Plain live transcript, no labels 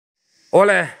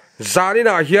ole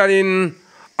zanina hianin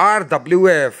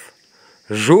RWF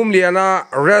room liana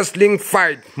wrestling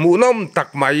fight munom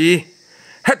takmai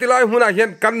hetilai huna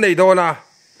hian kan nei dona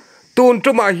tun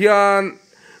tuma hian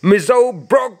mizo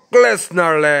Brock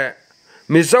Lesnar le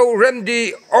mizo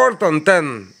Randy Orton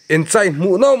ten insai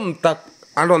munom tak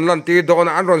anon lanti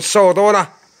dona anon so dona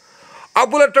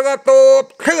abula tanga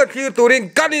top khenga thir turin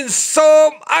kanin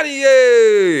som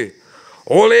aniye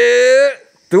ole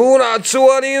tuna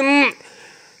chuanin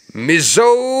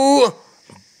mizo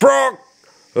Brock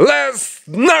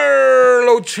Lesnar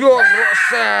lo chuak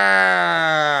rosa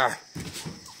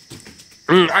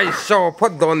ai so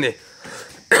phot don ni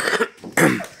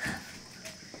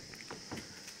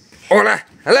ole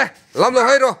hele lam lo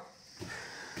hai ro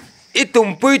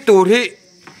itum pui tu hi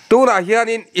tu na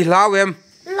hianin I lawem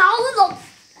lão lục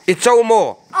I chau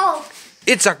mo ờ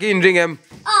I chakin ring em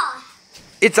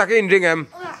I chakin ring em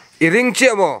I ring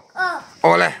chia mo ờ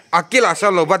ole akila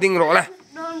san lo bading ro le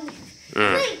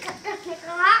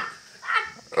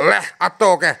le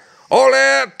atoke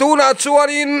ole tuna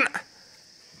chuanin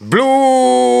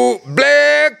blue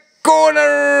black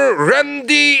corner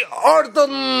Randy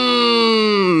Orton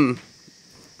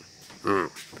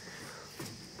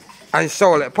anh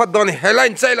so le phot don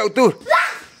headline chai lo tu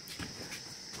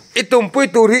itum pui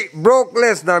tu ri Brock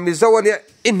Lesnar mi zo ani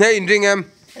in he in ring em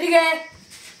rige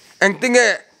anh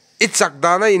tinge ichak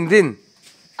dana in rin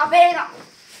abera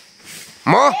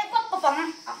mo pop pop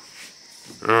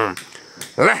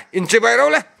le in che bai ro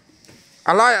le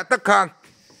alai atak khan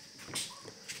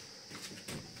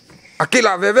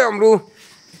akila veve amru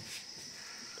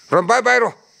ram bye bye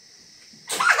ro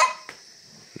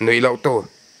nei lo to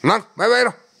nang bye bye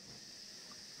ro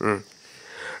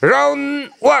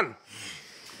round 1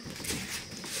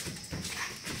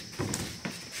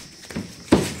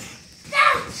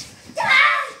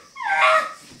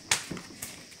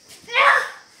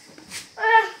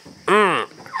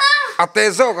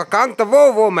 atezo ka kang ta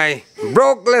vo mai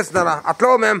Brock Lesnar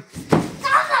atlo mem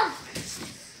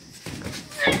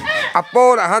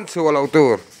apo la han chu lo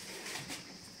tur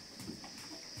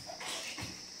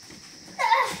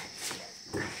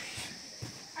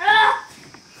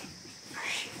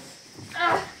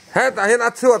he ta hen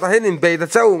atsu ta hen in be ta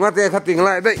chau nga te khating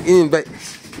lai dai in be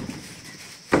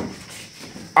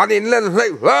anin len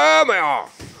lei la mai a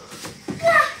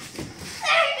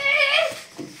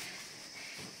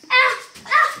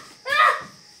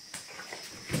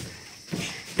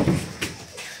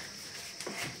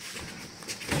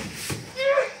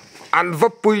ăn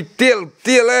vấp pui tiêu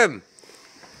em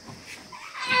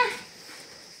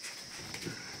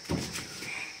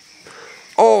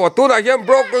tu na hiam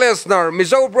Brock Lesnar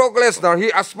mizo Brock Lesnar hi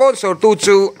a sponsor tu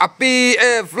chu a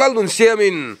PF lalun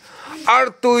siamin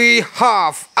artui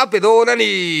half apedon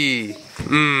ani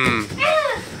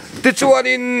ti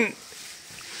chuanin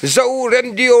zo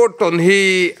Randy Orton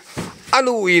hi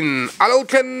anuin alo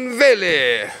then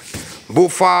vele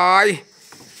bufai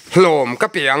hlom ka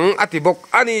piang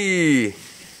atibok ani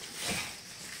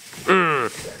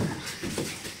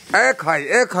e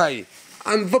khai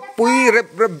an vấp pui rep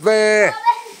ve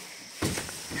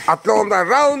atlom da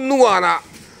round nuana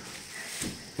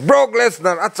Brock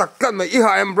Lesnar achak kan mai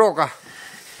iha em Brock a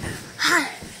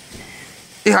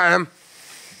iha em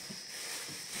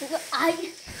ai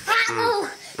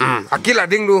akila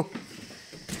ding du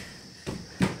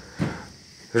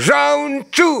round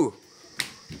 2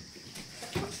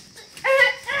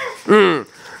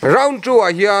 round 2 a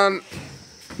hian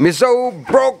mizo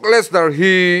Brock Lesnar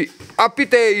hi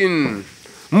apite in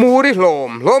muri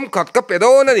hlom khat ka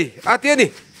pedon ani atiani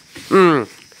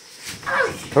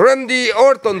Randy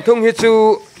Orton thung hi chu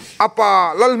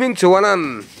apa lalming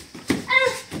chuanan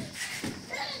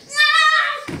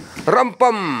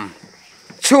rampam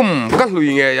chum ka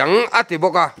hlui nge yang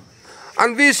atiboka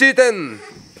an VC ten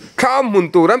kham hun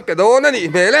tu ram pedon ani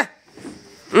mele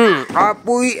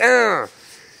apui a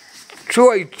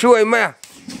chuai ma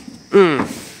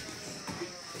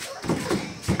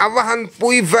avahan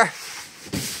pui ve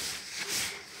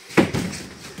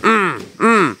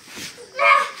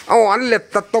an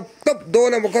let ta top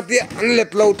dona mokati an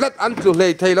let lo tlat an chu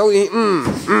lei thei lo I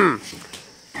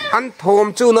an thom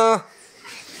chu na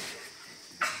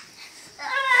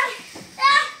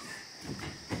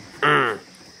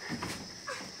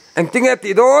anh tinge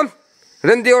ti don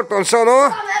Randy Orton so no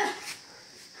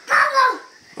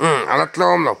alat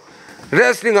lom lo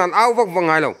wrestling an au vak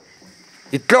vangai lo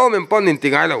itlom em pon in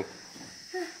tingai lo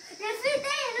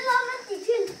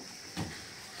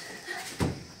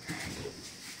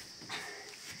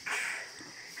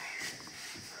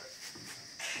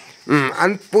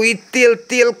an pui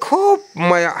til khop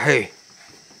maya he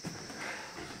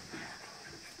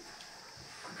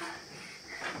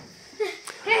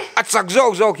chak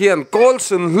jok jok hiền call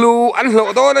sun lu ăn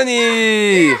lộ đó nè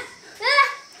nhỉ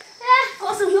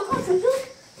có sừng lúc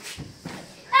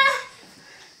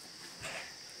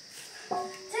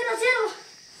chết rồi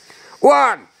 1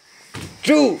 2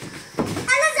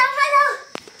 anh nó chẳng phải đâu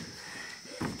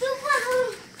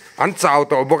anh chào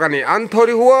tổ bốc anh anh thôi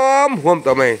đi huom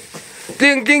tổ mày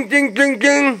ting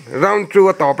round 2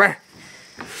 tổ pe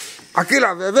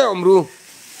akila về ông ru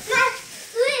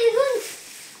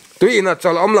tụi nó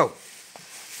cho ông lâu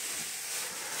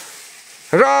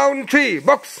round 3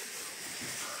 box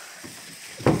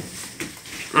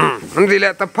anh đi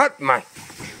lại tập phát mày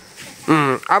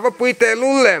ava pui te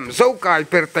lulem dâu cài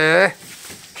per te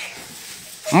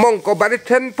mong có bari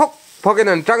ten phok cái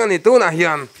này trăng anh tu na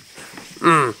hiền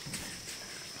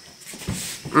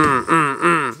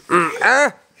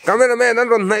cameraman anh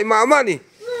run này mà nè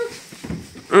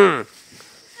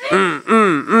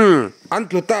anh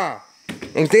tụt ta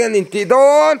anh tiếng anh ti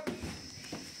don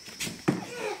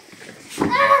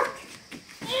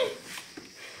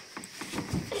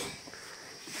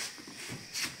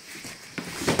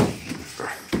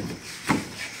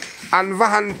anh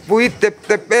vahan pui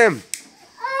tep em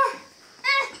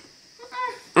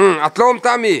atlom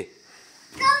tami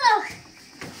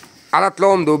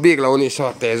atlom do big lo ni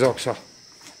so te jok so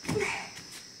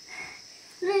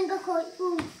lên cái khối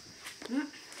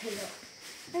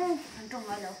anh trông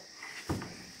vào đâu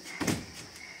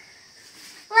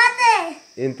what đây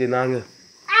in tinang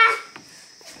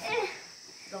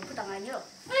don't put on you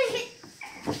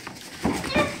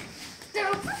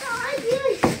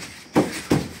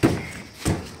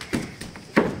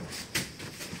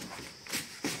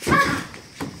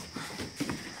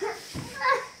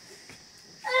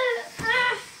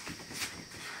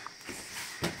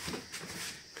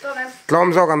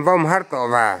Tlom zo kan vom har to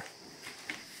va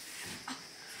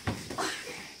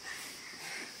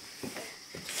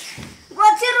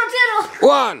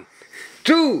 1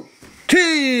 2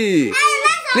 3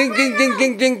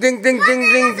 ding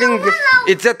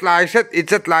it's at like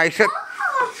set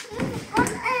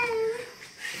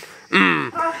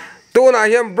tu na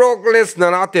hiam brokeless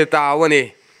na te ta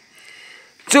wani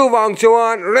chu wang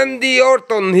chuan Randy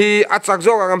Orton hi achak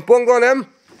zo kan pong kon em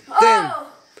ten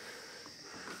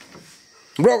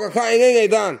brok khai ngay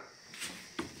dan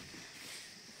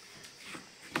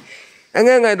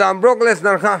ngay dan brokeless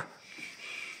na kha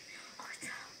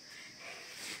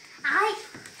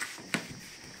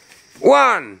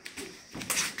 1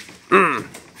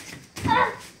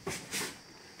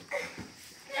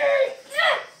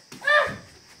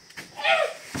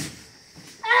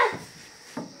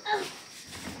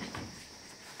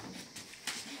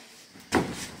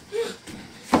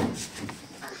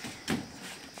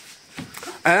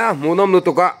 munom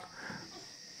lutuka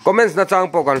comments na chang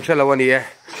po kan chelawani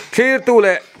clear tu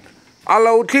le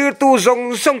alo clear tu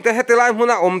zong song te hetilai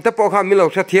huna om te po kha milo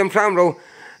sa thiam sam ro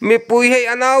mi pui hei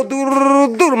anau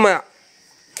dur ma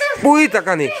pui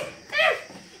takani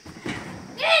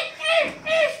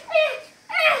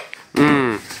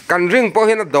kan ring po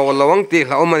hena do lawang ti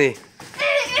hla omani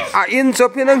a in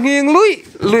chop hena hing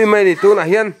lui mai ni tu na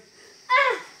hian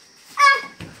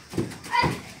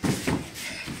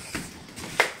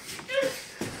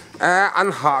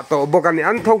anh hạ tổ bốc anh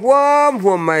ăn thâu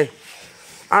huom mày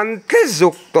anh cái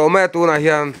dục tổ mẹ tu na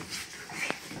hiền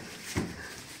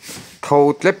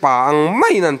thâu tle pa ang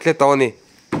mai nan tle to ni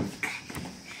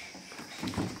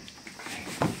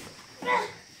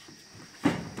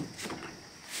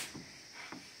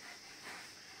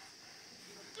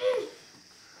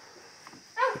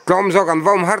tlom zo kan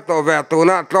vom har to ve tu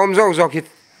na tlom zo ki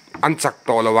an chak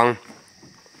to lawang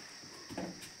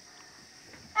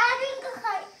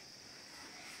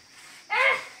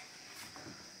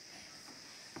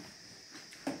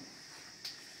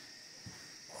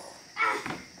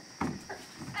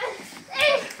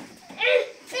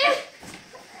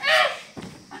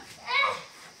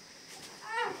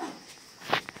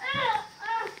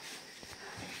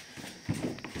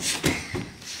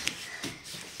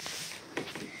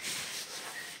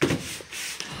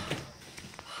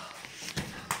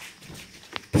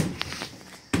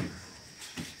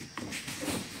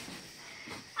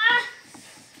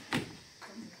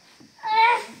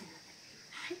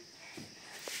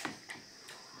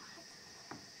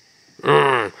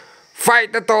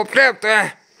fight the top left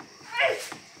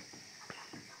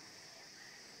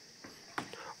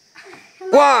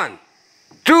 1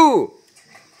 2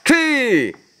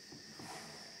 3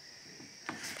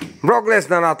 Brock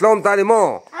Lesnar at lom tali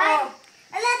mo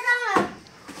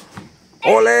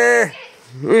ole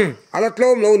alat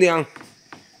lom lo niang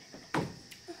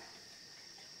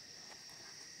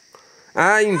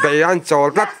anh phải ăn chol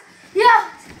cắt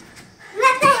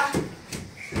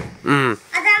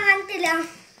Adang anti lang.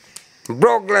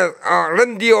 Brogless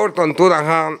Randy Orton tu dah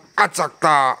han acak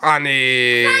ta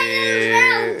ani. Final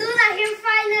round. Tu dah yang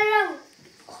final round.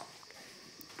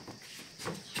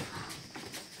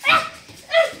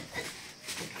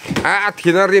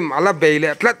 Athina rim ala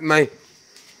beile tlat mai.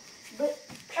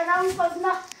 Round pas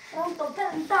na. Round top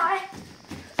ten ta.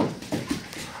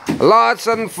 Last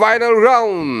and final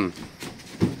round.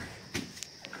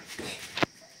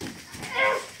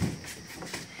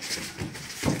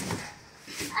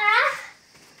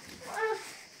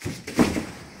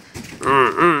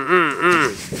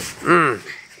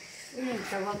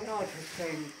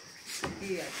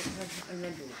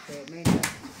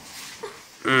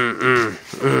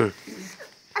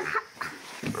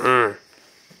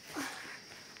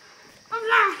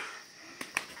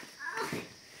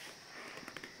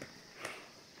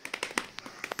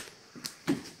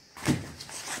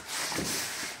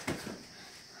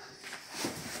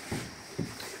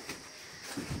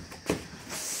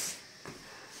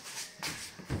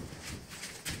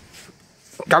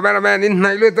 Cameraman in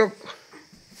này luôn tục.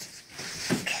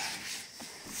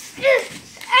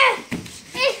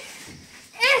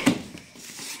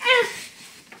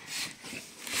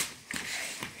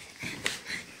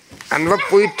 Anh vấp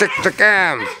quý trịch cho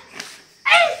cam.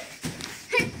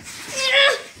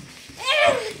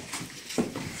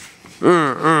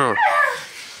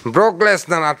 Brogless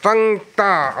là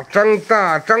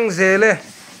trăng dê lê.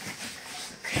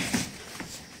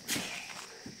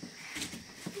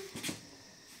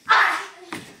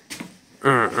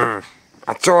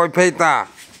 Trôi phê ta.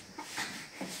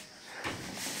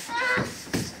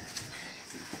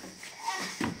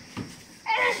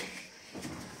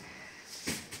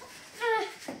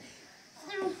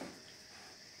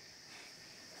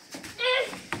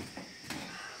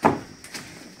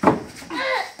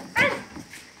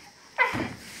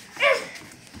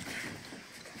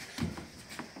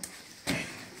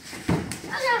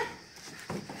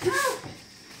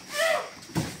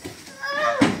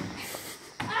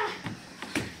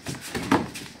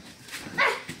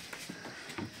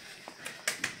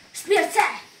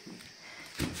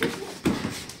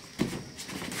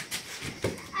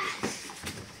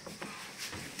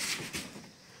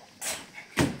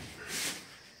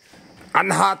 Anh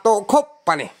hạ tổ khốc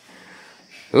pa nè.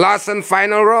 Last and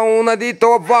final round na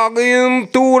dito bagim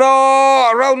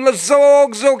tura round na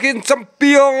zokin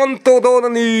champion todo na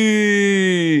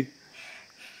ni.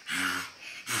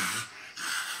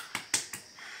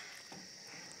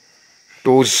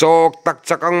 Tu sok tak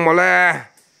chakang mole.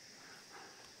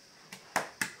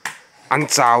 Anh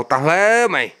chào ta lẽ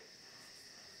mày.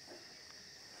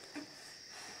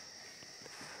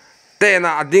 Tên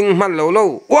là đinh man lâu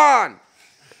lâu. 1,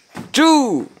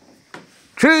 2,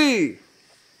 3,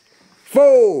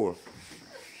 4,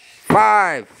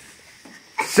 5,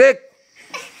 6,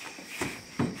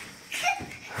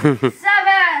 7,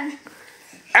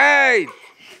 8,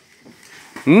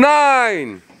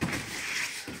 9.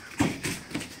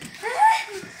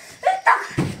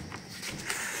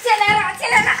 Celera.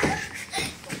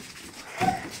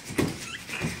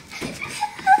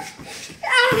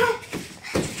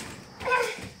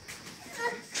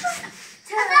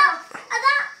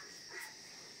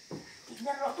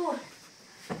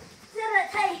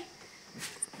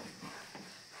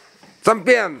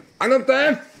 Champion, anh ông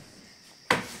tên.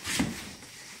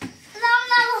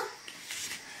 Lâu.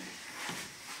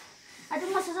 Aduh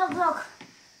masuk zog.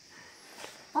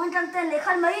 Orang cantik le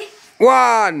kan mai.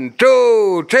 1,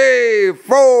 2, 3,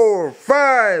 4,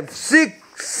 5, 6,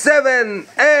 7,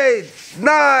 8,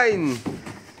 9.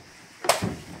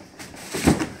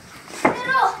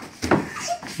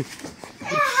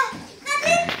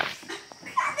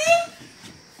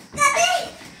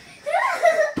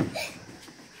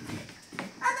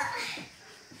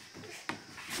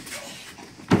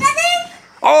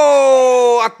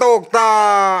 Oh, atok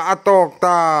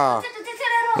ta.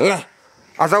 Lah,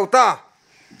 asal ta.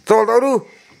 Sol tau du.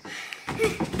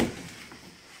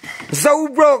 Zau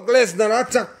Brogless na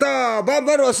acak ta.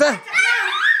 Baru sa.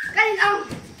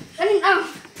 Kanin ang.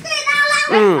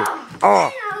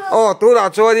 Oh, tu đã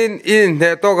cho in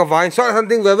để to cái vải xoay thân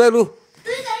tinh về luôn.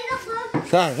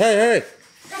 Hey.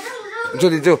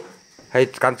 Chú. Hey,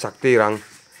 kan sakti rang.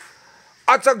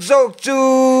 Acak zok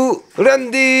chu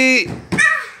Randy.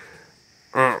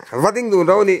 Vading du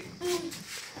đâu ni.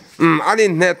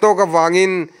 Anin ne to ka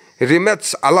wangin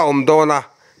rematch ala dona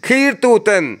khir tu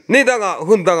ten nidanga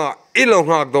hundanga ilong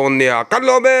hak don nia kan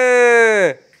lo be.